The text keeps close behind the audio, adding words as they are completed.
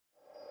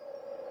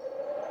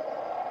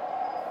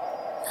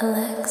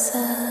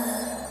Alexa.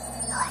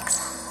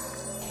 Alexa.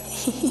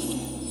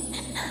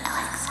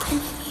 Alexa. Can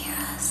you hear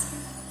us?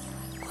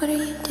 What are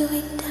you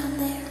doing down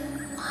there?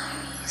 Why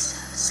are you so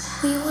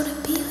sad? We want to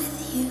be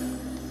with you.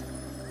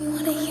 We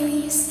want to hear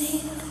you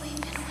sing. We've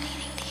been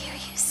waiting to hear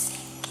you sing.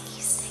 Can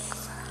you sing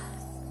for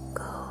us?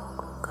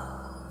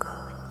 Go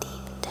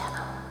deep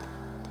down.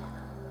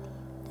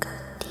 Go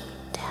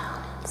deep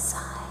down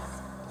inside,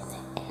 in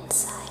the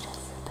inside of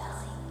your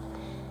belly.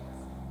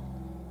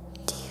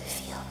 Do you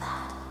feel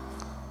that?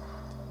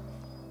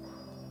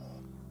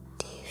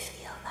 Do you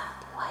feel that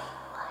white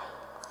light?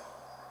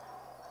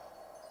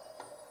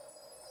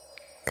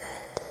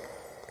 Good.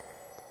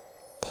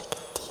 Take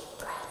a deep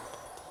breath.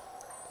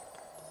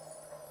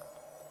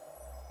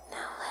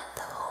 Now let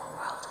the whole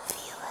world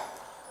feel it.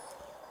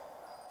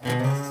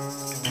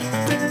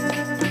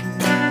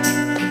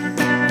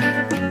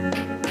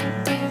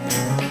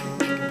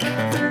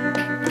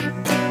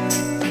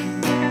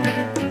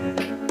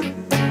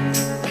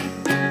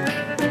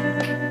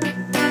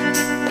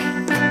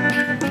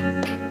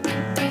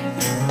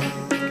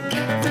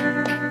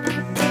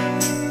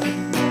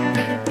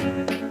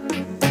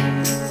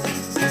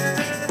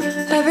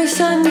 Every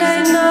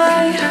Sunday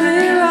night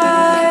we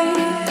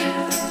ride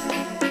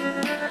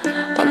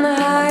on the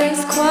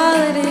highest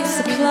quality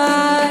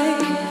supply,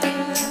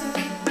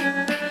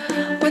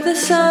 with the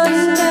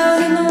sun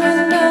down in the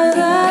windows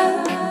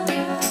up,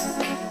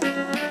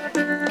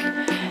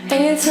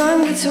 and your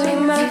tongue between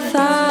my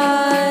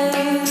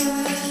thighs.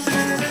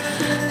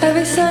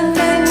 Every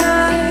Sunday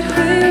night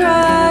we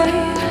ride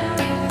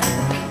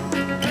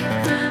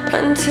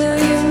until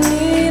you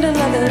need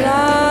another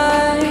light,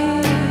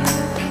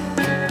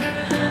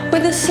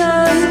 with the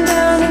sun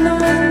down and the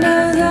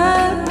windows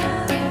up.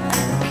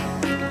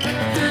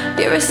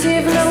 You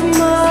receive no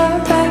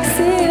more.